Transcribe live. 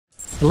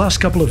The last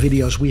couple of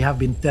videos we have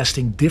been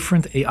testing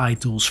different AI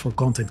tools for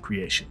content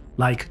creation,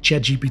 like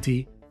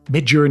ChatGPT,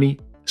 MidJourney,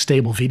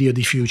 Stable Video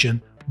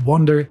Diffusion,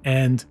 Wonder,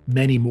 and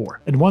many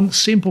more. And one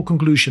simple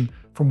conclusion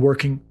from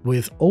working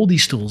with all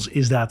these tools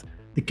is that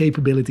the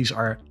capabilities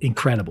are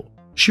incredible.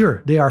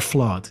 Sure, they are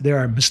flawed, there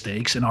are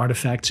mistakes and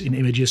artifacts in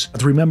images,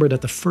 but remember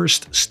that the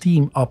first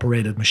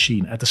steam-operated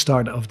machine at the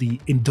start of the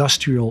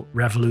Industrial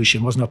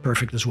Revolution was not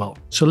perfect as well.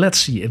 So let's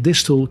see if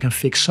this tool can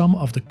fix some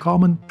of the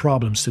common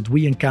problems that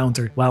we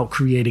encounter while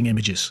creating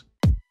images.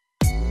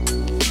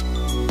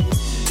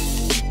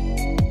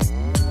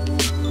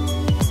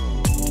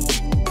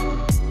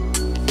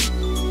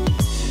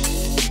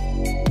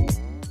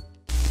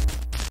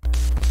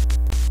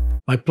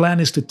 My plan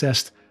is to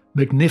test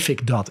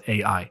Magnific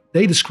AI.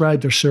 They describe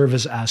their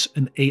service as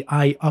an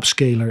AI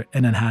upscaler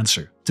and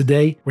enhancer.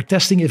 Today, we're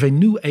testing if a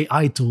new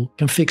AI tool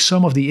can fix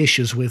some of the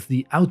issues with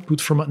the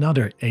output from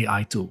another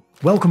AI tool.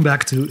 Welcome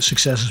back to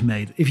Success is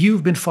Made. If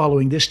you've been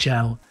following this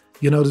channel,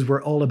 you know that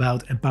we're all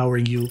about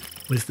empowering you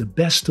with the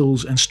best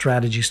tools and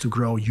strategies to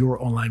grow your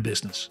online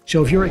business.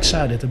 So if you're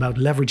excited about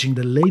leveraging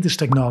the latest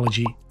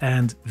technology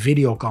and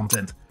video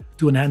content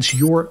to enhance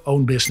your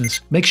own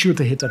business, make sure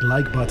to hit that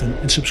like button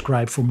and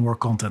subscribe for more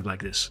content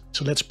like this.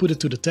 So let's put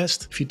it to the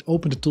test. If you'd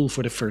open the tool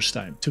for the first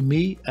time, to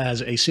me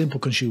as a simple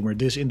consumer,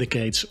 this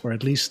indicates, or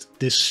at least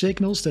this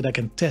signals, that I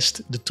can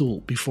test the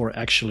tool before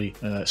actually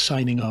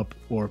signing up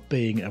or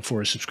paying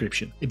for a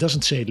subscription. It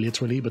doesn't say it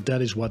literally, but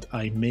that is what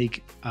I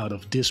make out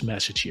of this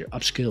message here,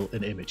 upscale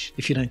an image.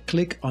 If you then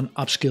click on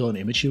upscale an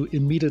image, you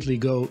immediately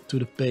go to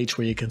the page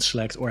where you can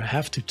select, or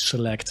have to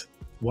select,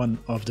 one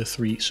of the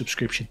 3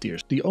 subscription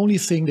tiers. The only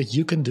thing that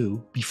you can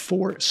do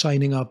before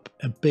signing up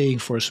and paying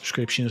for a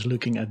subscription is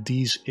looking at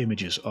these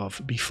images of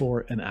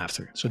before and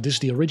after. So this is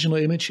the original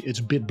image. It's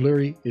a bit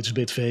blurry, it's a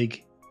bit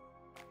vague.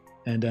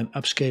 And then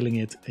upscaling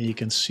it, and you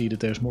can see that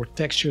there's more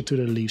texture to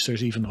the leaves.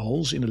 There's even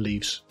holes in the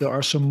leaves. There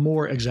are some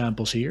more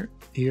examples here.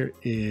 Here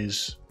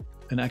is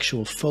an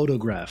actual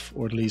photograph,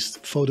 or at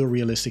least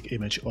photorealistic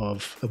image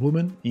of a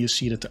woman. You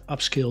see that the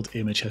upscaled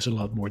image has a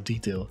lot more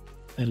detail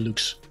and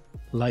looks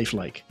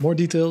lifelike. More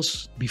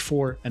details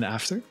before and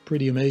after.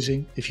 Pretty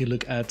amazing. If you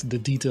look at the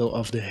detail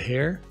of the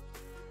hair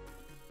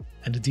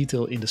and the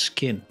detail in the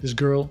skin. This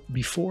girl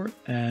before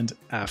and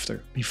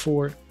after.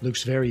 Before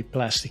looks very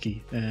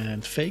plasticky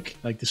and fake,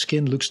 like the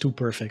skin looks too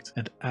perfect.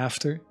 And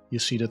after, you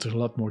see that there's a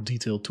lot more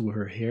detail to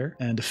her hair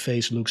and the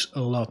face looks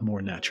a lot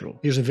more natural.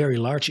 Here's a very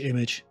large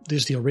image.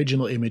 This is the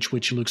original image,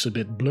 which looks a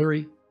bit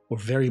blurry or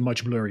very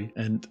much blurry,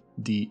 and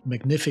the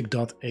Magnific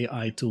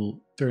AI tool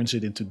turns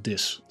it into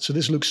this. So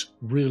this looks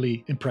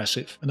really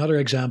impressive. Another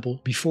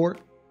example, before,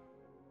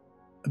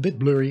 a bit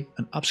blurry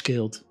and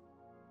upscaled.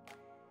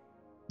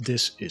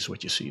 This is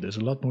what you see. There's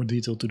a lot more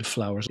detail to the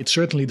flowers. It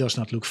certainly does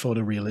not look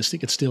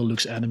photorealistic. It still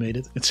looks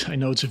animated. I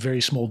know it's a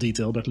very small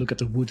detail, but look at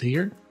the wood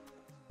here.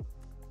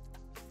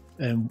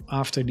 And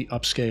after the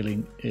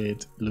upscaling,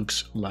 it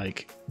looks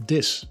like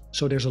this.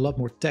 So there's a lot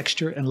more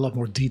texture and a lot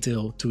more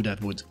detail to that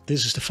wood.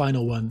 This is the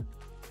final one.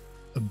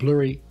 A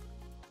blurry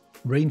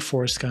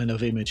rainforest kind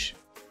of image.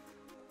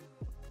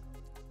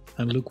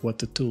 And look what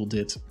the tool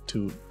did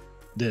to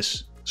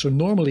this. So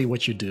normally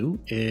what you do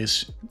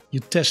is you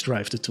test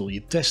drive the tool.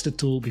 You test the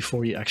tool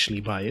before you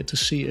actually buy it to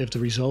see if the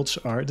results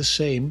are the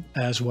same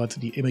as what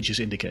the images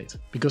indicate.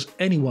 Because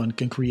anyone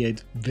can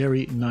create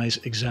very nice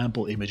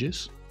example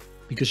images,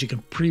 because you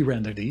can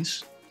pre-render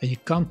these and you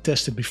can't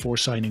test it before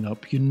signing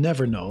up. You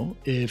never know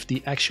if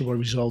the actual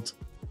result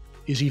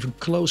is even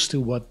close to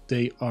what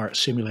they are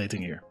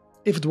simulating here.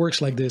 If it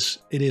works like this,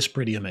 it is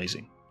pretty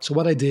amazing. So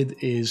what I did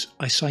is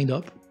I signed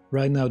up.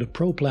 Right now the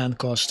Pro plan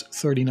costs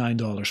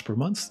 $39 per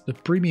month. The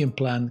Premium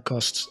plan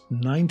costs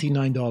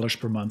 $99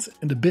 per month.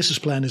 And the Business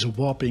plan is a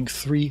whopping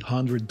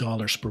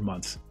 $300 per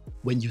month.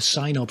 When you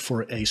sign up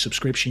for a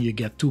subscription, you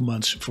get 2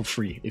 months for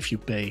free if you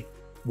pay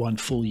 1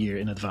 full year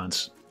in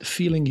advance. The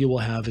feeling you will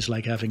have is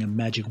like having a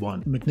magic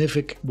wand.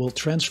 Magnific will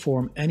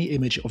transform any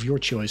image of your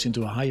choice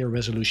into a higher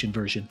resolution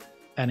version,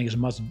 adding as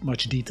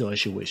much detail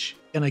as you wish.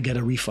 And I get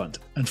a refund.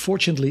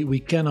 Unfortunately,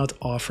 we cannot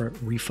offer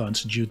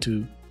refunds due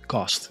to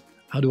cost.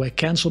 How do I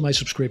cancel my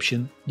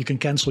subscription? You can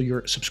cancel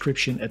your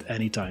subscription at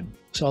any time.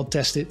 So I'll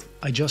test it.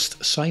 I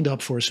just signed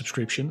up for a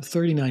subscription,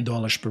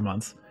 $39 per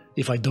month.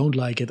 If I don't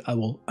like it, I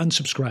will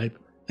unsubscribe.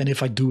 And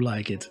if I do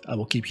like it, I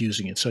will keep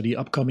using it. So the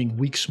upcoming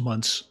weeks,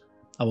 months,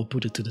 I will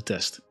put it to the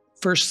test.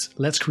 First,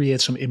 let's create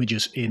some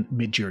images in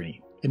MidJourney.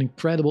 An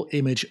incredible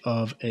image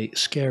of a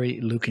scary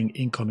looking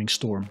incoming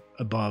storm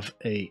above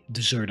a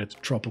deserted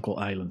tropical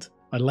island.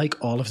 I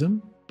like all of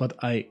them,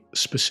 but I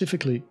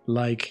specifically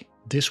like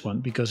this one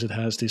because it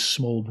has this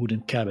small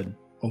wooden cabin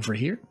over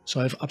here.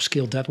 So I've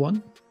upscaled that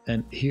one,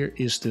 and here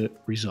is the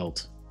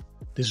result.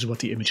 This is what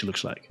the image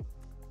looks like.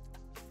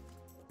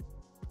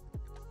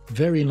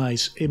 Very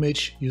nice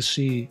image. You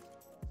see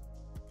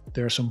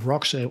there are some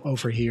rocks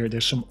over here.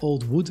 There's some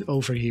old wood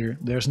over here.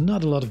 There's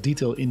not a lot of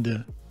detail in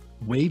the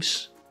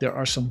waves there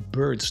are some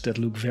birds that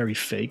look very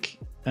fake,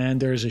 and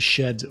there's a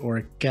shed or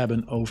a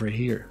cabin over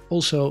here.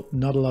 Also,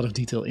 not a lot of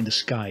detail in the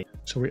sky.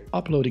 So we're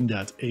uploading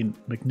that in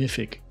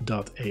Magnific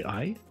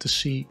AI to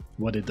see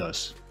what it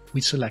does.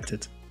 We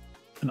selected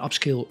an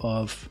upscale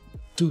of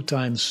 2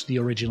 times the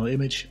original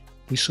image.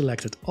 We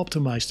selected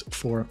optimized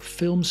for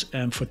films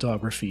and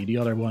photography. The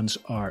other ones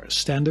are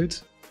standard,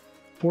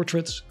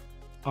 portraits,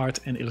 art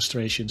and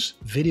illustrations,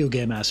 video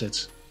game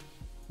assets,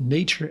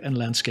 nature and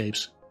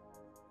landscapes,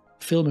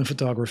 film and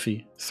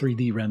photography,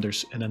 3D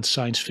renders, and then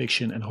science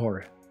fiction and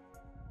horror.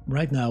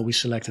 Right now we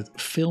selected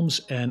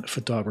films and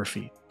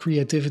photography.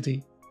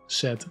 Creativity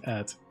set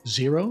at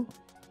 0.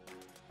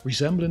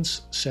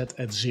 Resemblance set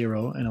at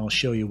 0, and I'll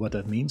show you what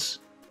that means.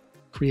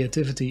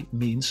 Creativity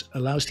means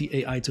allows the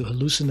AI to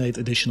hallucinate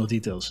additional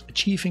details,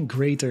 achieving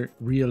greater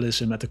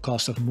realism at the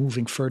cost of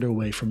moving further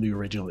away from the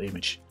original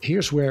image.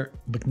 Here's where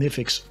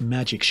Magnific's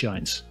magic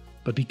shines.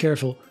 But be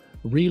careful,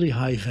 really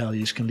high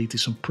values can lead to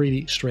some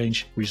pretty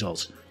strange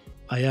results.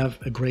 I have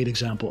a great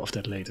example of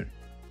that later.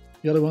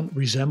 The other one,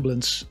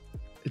 resemblance.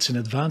 It's an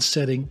advanced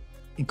setting.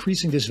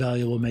 Increasing this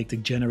value will make the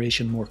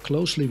generation more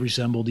closely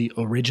resemble the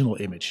original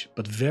image,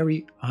 but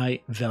very high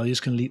values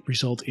can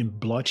result in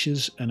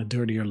blotches and a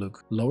dirtier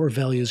look. Lower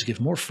values give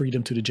more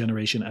freedom to the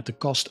generation at the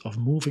cost of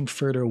moving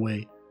further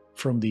away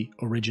from the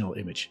original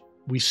image.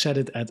 We set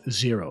it at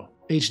 0.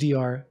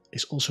 HDR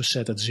is also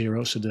set at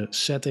 0, so the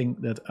setting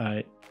that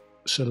I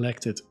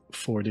selected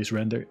for this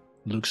render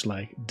looks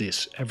like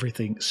this.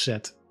 Everything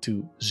set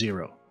to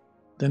 0.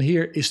 Then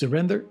here is the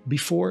render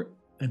before,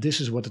 and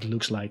this is what it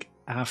looks like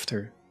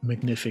after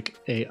Magnific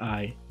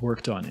AI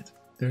worked on it.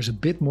 There's a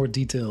bit more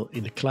detail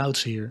in the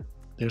clouds here.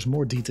 There's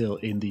more detail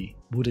in the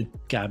wooden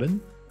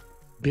cabin.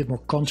 A bit more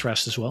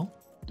contrast as well.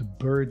 The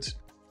bird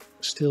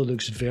still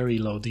looks very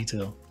low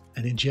detail.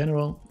 And in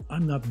general,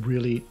 I'm not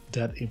really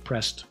that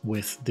impressed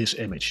with this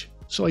image.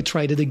 So I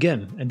tried it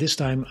again, and this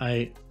time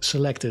I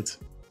selected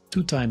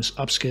 2 times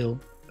upscale,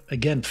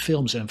 again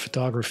films and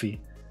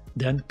photography,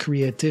 then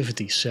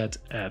creativity set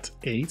at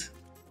 8.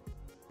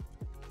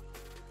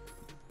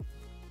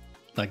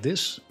 Like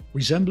this.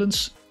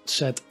 Resemblance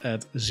set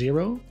at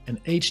 0,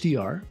 and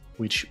HDR,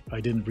 which I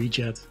didn't read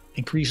yet,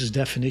 increases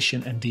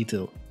definition and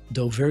detail,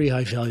 though very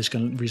high values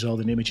can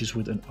result in images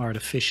with an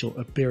artificial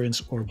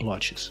appearance or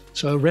blotches.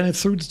 So I ran it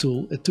through the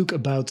tool. It took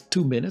about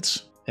 2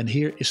 minutes, and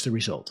here is the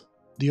result.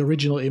 The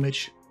original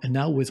image, and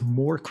now with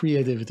more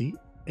creativity,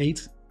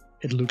 8,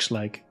 it looks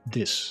like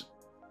this.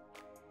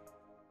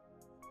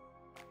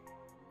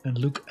 And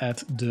look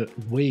at the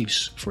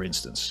waves, for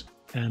instance,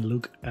 and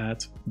look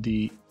at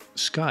the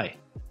sky.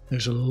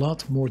 There's a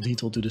lot more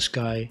detail to the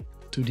sky,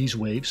 to these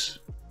waves.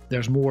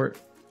 There's more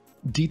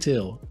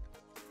detail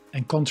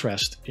and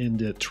contrast in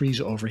the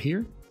trees over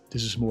here.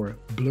 This is more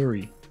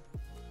blurry.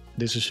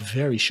 This is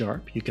very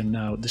sharp. You can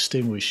now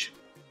distinguish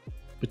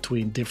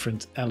between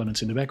different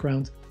elements in the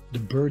background. The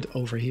bird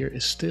over here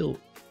is still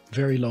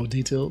very low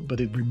detail,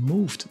 but it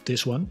removed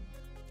this one.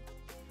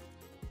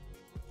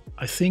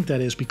 I think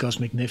that is because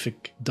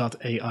Magnific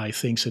AI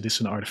thinks that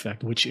it's an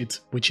artifact, which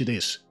it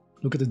is.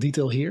 Look at the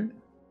detail here.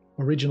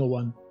 Original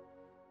one,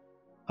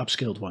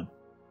 upscaled one.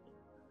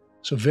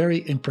 So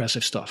very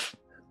impressive stuff.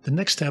 The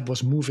next step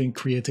was moving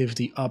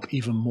creativity up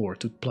even more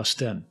to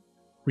 +10.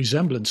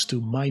 Resemblance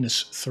to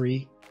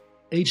 -3.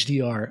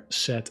 HDR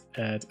set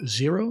at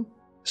 0.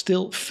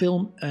 Still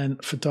film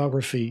and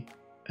photography,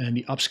 and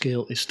the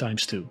upscale is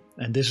 ×2.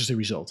 And this is the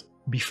result.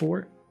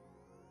 Before,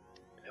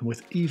 and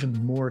with even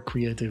more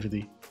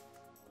creativity.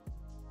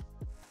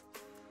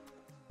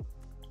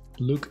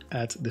 Look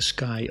at the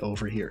sky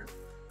over here.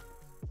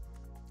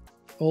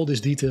 All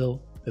this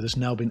detail that has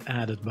now been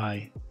added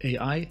by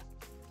AI,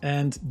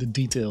 and the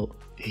detail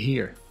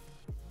here.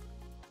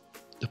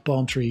 The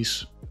palm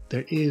trees.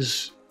 There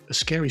is a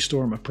scary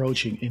storm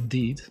approaching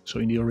indeed. So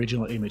in the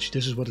original image,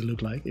 this is what it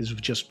looked like. It was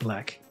just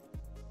black.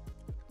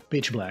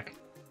 Pitch black.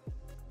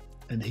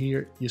 And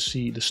here you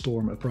see the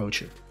storm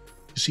approaching.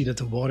 You see that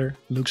the water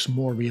looks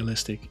more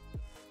realistic.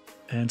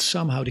 And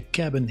somehow the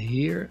cabin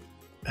here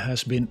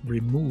has been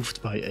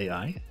removed by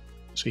AI.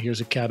 So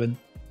here's a cabin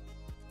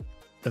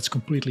that's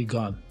completely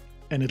gone.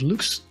 And it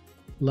looks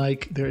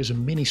like there is a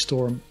mini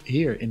storm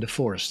here in the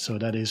forest. So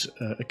that is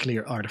a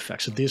clear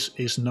artifact. So this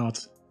is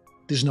not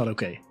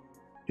okay.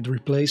 It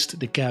replaced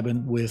the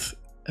cabin with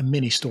a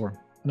mini storm.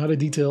 Another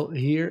detail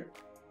here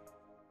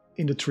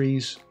in the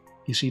trees.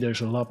 You see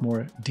there's a lot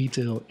more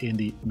detail in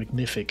the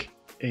Magnific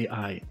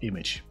AI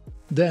image.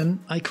 Then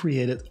I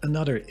created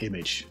another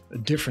image, a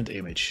different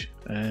image.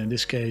 And in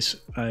this case,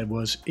 I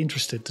was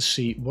interested to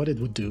see what it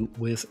would do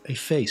with a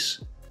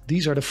face.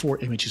 These are the 4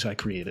 images I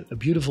created. A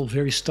beautiful,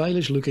 very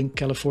stylish looking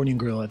Californian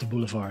girl at the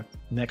boulevard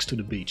next to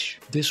the beach.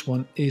 This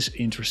one is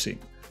interesting.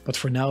 But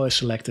for now I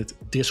selected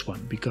this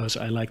one because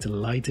I like the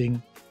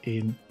lighting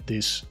in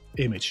this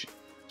image.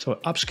 So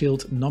I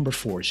upscaled number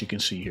 4, as you can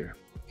see here.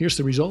 Here's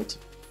the result.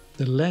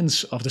 The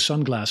lens of the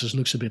sunglasses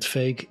looks a bit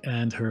fake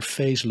and her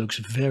face looks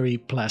very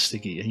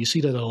plasticky. And you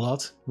see that a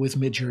lot with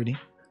MidJourney.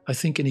 I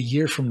think in a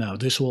year from now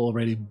this will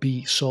already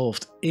be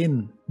solved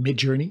in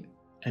MidJourney.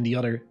 and the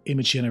other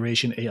image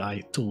generation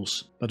AI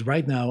tools. But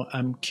right now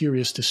I'm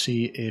curious to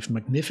see if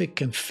Magnific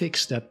can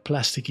fix that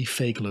plasticky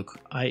fake look.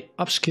 I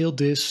upscaled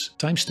this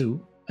 ×2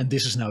 and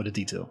this is now the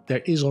detail.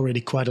 There is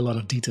already quite a lot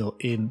of detail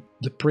in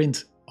the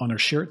print on her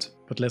shirt,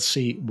 but let's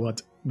see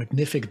what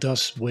Magnific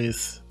does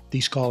with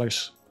these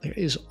colors. There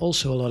is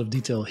also a lot of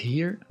detail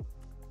here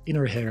in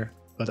her hair,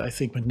 but I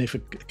think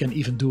Magnific can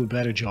even do a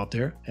better job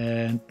there.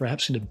 And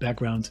perhaps in the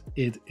background,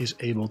 it is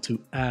able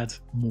to add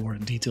more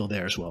detail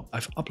there as well.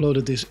 I've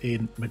uploaded this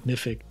in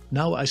Magnific.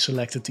 Now I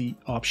selected the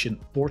option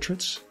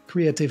Portraits,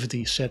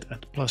 Creativity set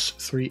at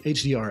 +3,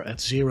 HDR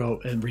at 0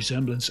 and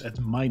Resemblance at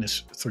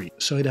 -3.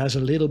 So it has a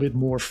little bit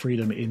more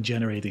freedom in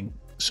generating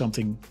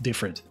something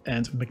different.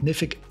 And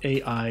Magnific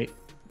AI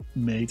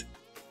made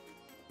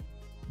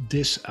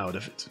this out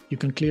of it. You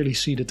can clearly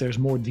see that there's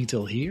more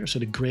detail here. So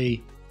the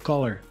gray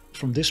color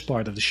from this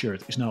part of the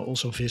shirt is now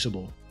also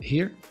visible.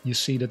 Here you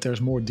see that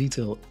there's more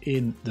detail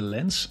in the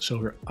lens. So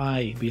her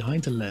eye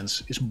behind the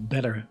lens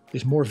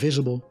is more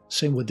visible.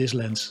 Same with this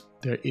lens.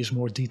 There is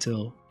more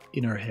detail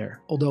in her hair.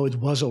 Although it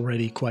was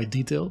already quite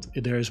detailed,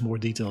 there is more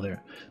detail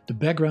there. The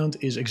background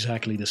is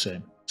exactly the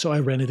same. So I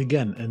ran it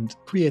again and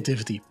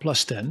creativity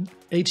 +10,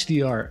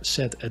 HDR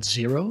set at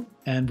 0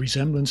 and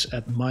resemblance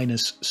at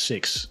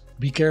 -6.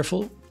 Be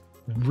careful.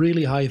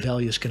 Really high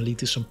values can lead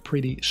to some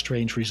pretty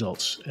strange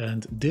results.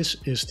 And this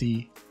is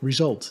the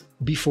result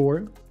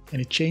before,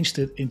 and it changed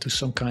it into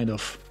some kind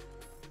of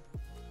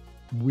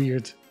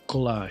weird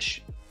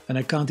collage. And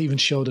I can't even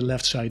show the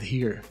left side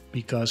here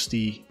because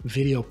the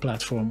video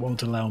platform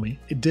won't allow me.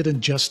 It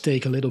didn't just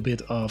take a little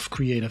bit of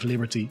creative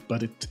liberty,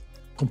 but it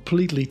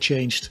completely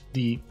changed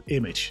the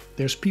image.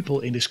 There's people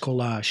in this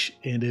collage,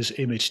 in this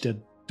image, that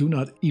do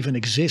not even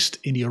exist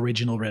in the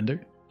original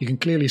render. You can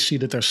clearly see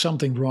that there's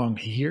something wrong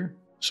here.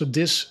 So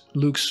this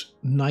looks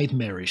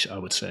nightmarish, I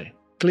would say.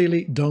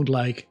 Clearly don't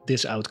like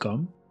this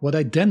outcome. What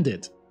I then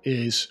did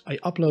is I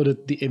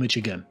uploaded the image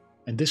again.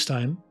 And this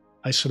time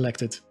I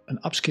selected an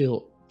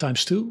upscale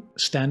 ×2,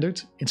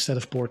 standard instead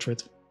of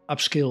portrait.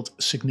 Upscaled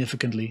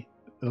significantly,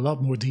 a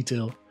lot more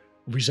detail.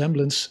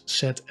 Resemblance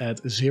set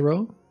at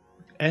 0.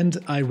 And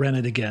I ran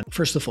it again.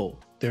 First of all,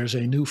 there's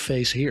a new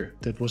face here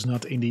that was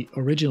not in the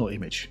original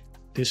image.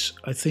 This,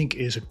 I think,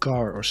 is a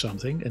car or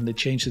something, and they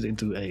changed it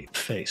into a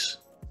face.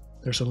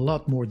 There's a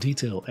lot more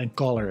detail and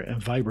color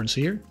and vibrance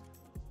here.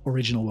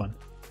 Original one.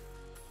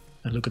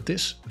 And look at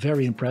this,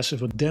 very impressive.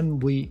 But then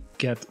we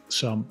get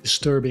some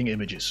disturbing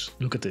images.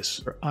 Look at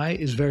this. Her eye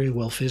is very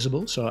well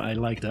visible, so I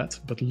like that.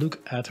 But look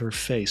at her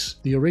face.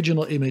 The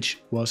original image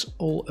was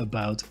all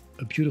about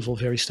a beautiful,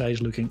 very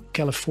stylish looking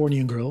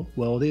Californian girl.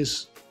 Well,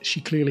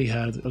 she clearly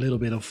had a little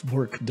bit of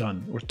work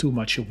done, or too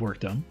much of work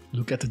done.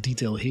 Look at the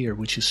detail here,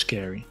 which is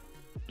scary.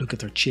 Look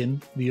at her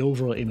chin. The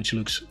overall image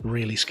looks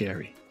really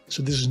scary.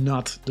 So this is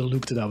not the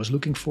look that I was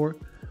looking for.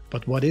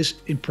 But what is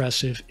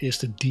impressive is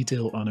the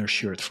detail on her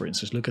shirt, for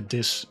instance. Look at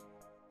this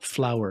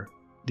flower,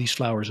 these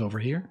flowers over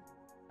here.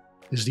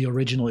 This is the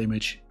original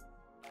image.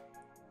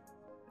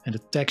 And the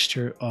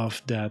texture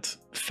of that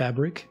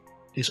fabric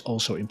is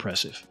also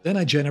impressive. Then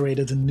I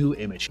generated a new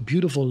image.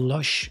 Beautiful,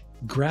 lush,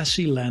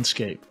 grassy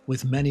landscape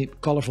with many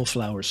colorful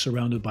flowers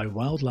surrounded by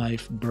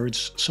wildlife,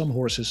 birds, some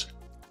horses,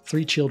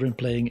 3 children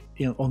playing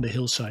on the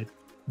hillside.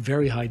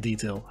 Very high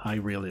detail, high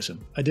realism.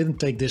 I didn't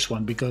take this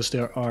one because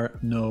there are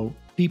no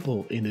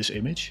people in this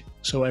image.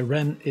 So I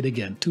ran it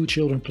again. 2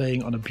 children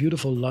playing on a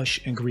beautiful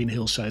lush and green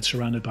hillside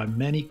surrounded by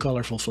many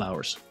colorful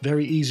flowers.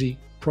 Very easy,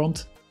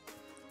 prompt.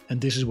 And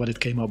this is what it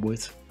came up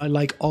with. I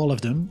like all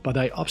of them, but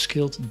I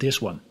upscaled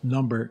this one,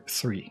 number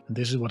 3. And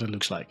this is what it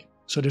looks like.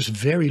 So there's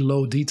very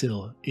low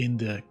detail in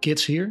the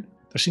kids here.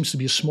 There seems to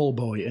be a small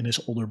boy and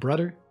his older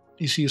brother.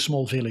 You see a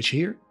small village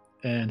here,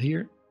 and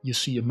here you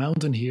see a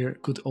mountain here.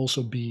 Could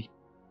also be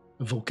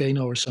a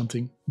volcano or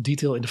something.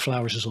 Detail in the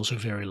flowers is also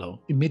very low.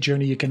 In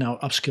MidJourney you can now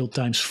upscale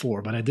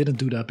 ×4, but I didn't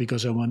do that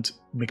because I want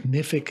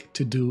Magnific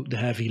to do the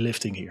heavy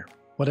lifting here.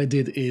 What I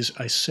did is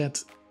I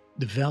set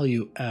the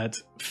value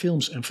at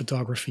films and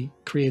photography.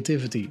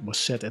 Creativity was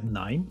set at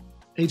 9.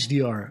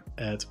 HDR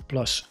at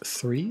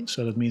 +3,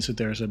 so that means that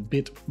there's a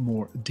bit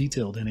more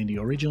detail than in the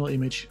original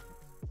image.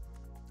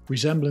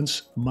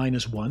 Resemblance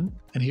 -1,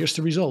 and here's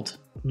the result.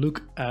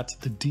 Look at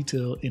the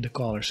detail in the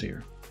colors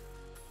here.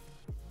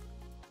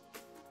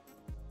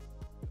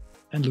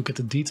 And look at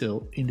the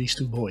detail in these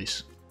 2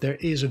 boys. There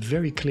is a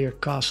very clear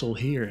castle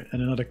here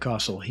and another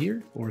castle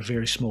here, or a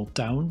very small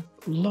town.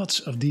 Lots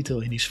of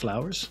detail in these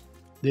flowers.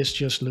 This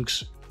just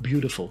looks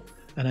beautiful.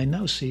 And I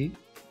now see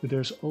that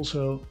there's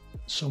also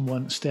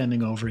someone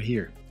standing over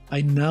here.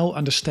 I now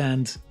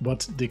understand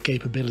what the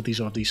capabilities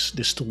of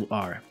this tool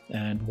are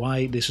and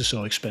why this is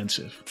so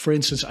expensive. For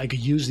instance, I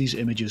could use these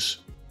images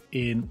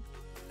in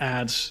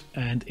ads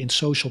and in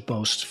social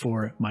posts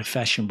for my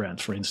fashion brand,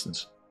 for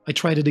instance. I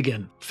tried it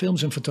again.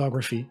 Films and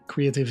photography,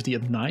 creativity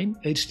at 9,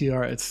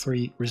 HDR at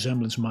 3,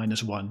 resemblance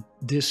 -1.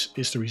 This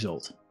is the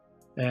result.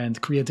 And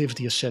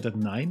creativity is set at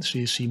 9, so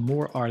you see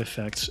more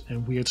artifacts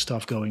and weird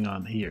stuff going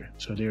on here.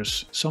 So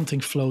there's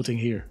something floating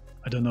here.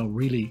 I don't know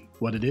really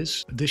what it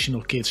is.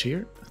 Additional kids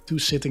here, 2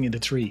 sitting in the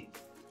tree.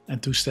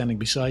 and 2 standing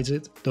besides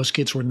it. Those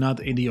kids were not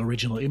in the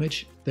original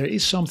image. There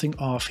is something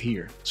off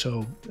here.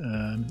 So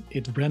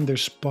it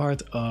renders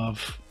part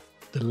of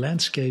the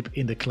landscape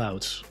in the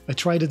clouds. I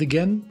tried it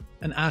again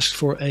and asked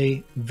for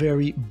a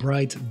very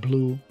bright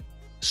blue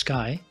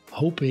sky,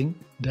 hoping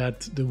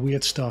that the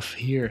weird stuff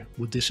here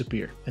would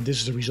disappear. And this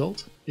is the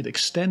result. It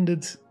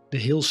extended the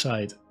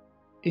hillside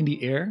in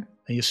the air,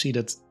 and you see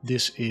that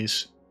this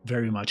is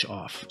very much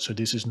off. So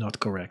this is not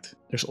correct.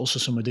 There's also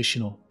some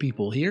additional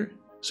people here.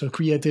 So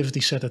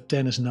creativity set at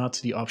 10 is not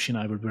the option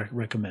I would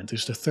recommend.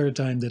 It's the 3rd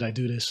time that I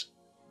do this,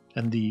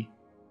 and the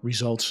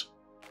results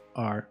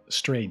are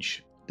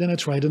strange. Then I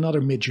tried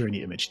another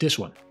MidJourney image, this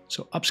one.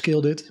 So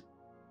upscaled it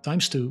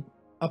 ×2,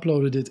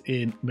 uploaded it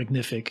in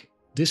Magnific.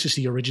 This is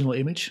the original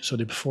image, so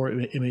the before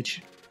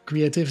image.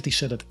 Creativity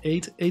set at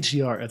 8,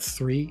 HDR at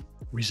 3,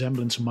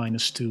 resemblance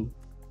 -2,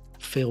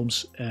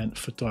 films and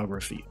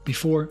photography.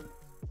 Before,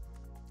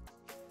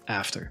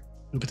 after.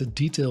 Look at the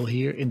detail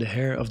here in the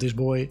hair of this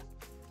boy.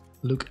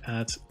 Look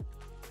at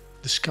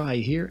the sky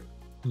here.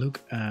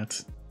 Look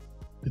at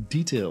the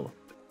detail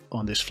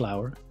on this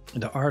flower.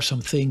 And there are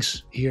some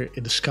things here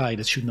in the sky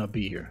that should not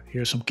be here.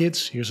 Here are some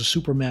kids. Here's a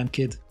Superman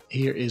kid.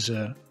 Here is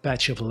a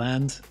patch of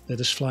land that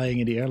is flying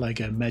in the air like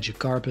a magic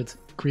carpet.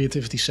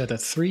 Creativity set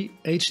at 3,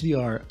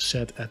 HDR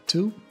set at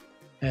 2,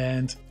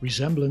 and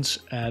resemblance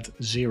at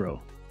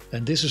 0.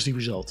 And this is the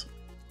result.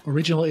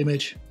 Original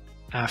image,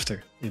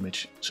 after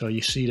image. So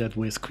you see that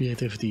with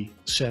creativity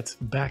set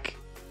back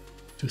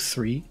to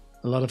 3,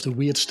 a lot of the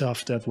weird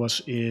stuff that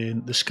was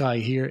in the sky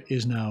here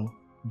is now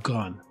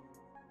gone.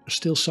 There's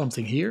still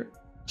something here,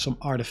 some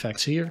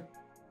artifacts here,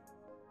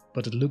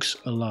 but it looks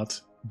a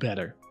lot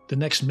better. The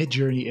next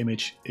MidJourney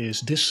image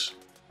is this.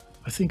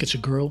 I think it's a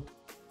girl.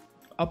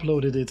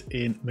 Uploaded it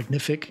in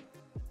Magnific,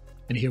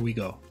 and here we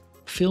go.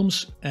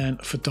 Films and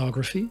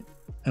photography.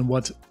 And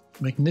what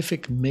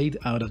Magnific made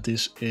out of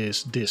this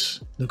is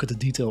this. Look at the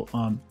detail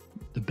on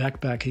the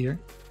backpack here.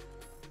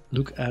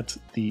 Look at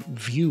the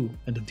view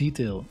and the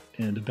detail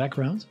in the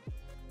background.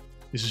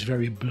 This is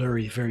very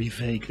blurry, very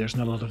vague. There's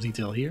not a lot of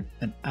detail here.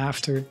 And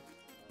after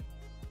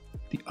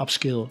the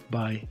upscale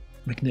by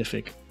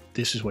Magnific,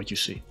 this is what you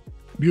see.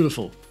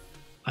 Beautiful.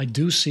 I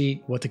do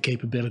see what the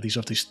capabilities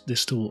of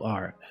this tool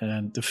are,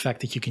 and the fact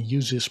that you can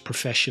use this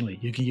professionally.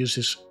 You can use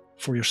this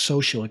for your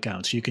social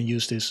accounts. You can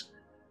use this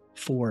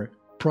for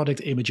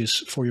product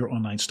images for your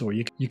online store.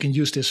 You can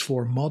use this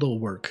for model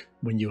work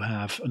when you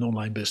have an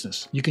online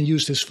business. You can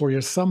use this for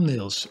your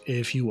thumbnails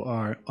if you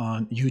are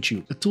on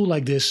YouTube. A tool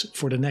like this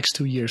for the next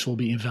 2 years will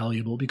be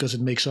invaluable because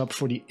it makes up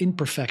for the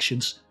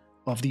imperfections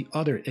of the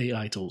other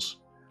AI tools.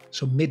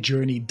 So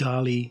MidJourney,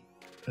 DALL-E,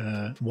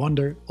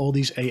 Wonder, all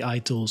these AI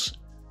tools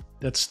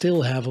that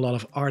still have a lot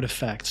of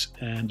artifacts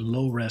and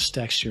low-res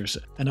textures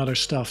and other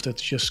stuff that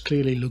just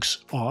clearly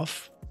looks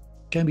off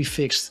can be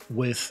fixed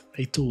with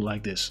a tool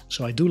like this.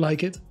 So I do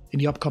like it. In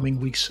the upcoming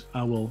weeks,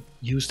 I will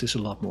use this a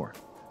lot more.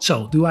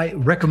 So, do I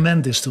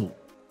recommend this tool?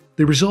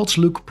 The results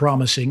look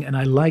promising and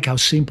I like how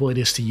simple it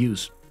is to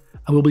use.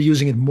 I will be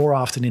using it more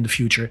often in the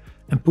future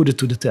and put it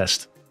to the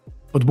test.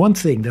 But one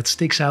thing that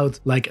sticks out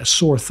like a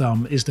sore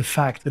thumb is the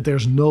fact that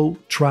there's no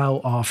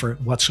trial offer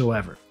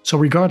whatsoever. So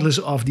regardless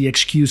of the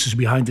excuses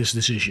behind this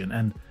decision,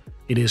 and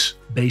it is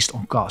based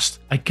on cost,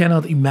 I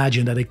cannot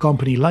imagine that a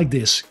company like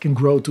this can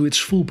grow to its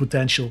full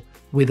potential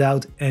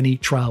without any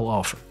trial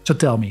offer. So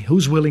tell me,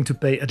 who's willing to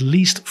pay at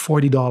least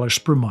 $40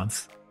 per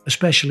month,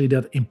 especially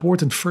that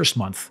important first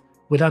month,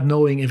 without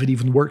knowing if it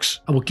even works?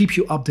 I will keep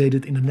you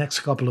updated in the next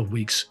couple of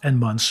weeks and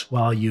months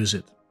while I use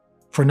it.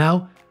 For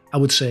now, I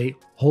would say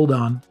hold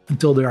on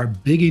until they are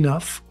big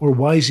enough or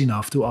wise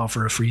enough to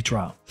offer a free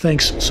trial.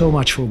 Thanks so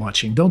much for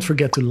watching. Don't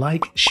forget to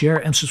like, share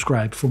and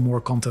subscribe for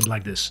more content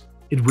like this.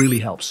 It really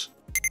helps.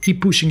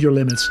 Keep pushing your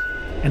limits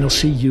and I'll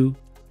see you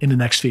in the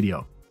next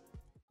video.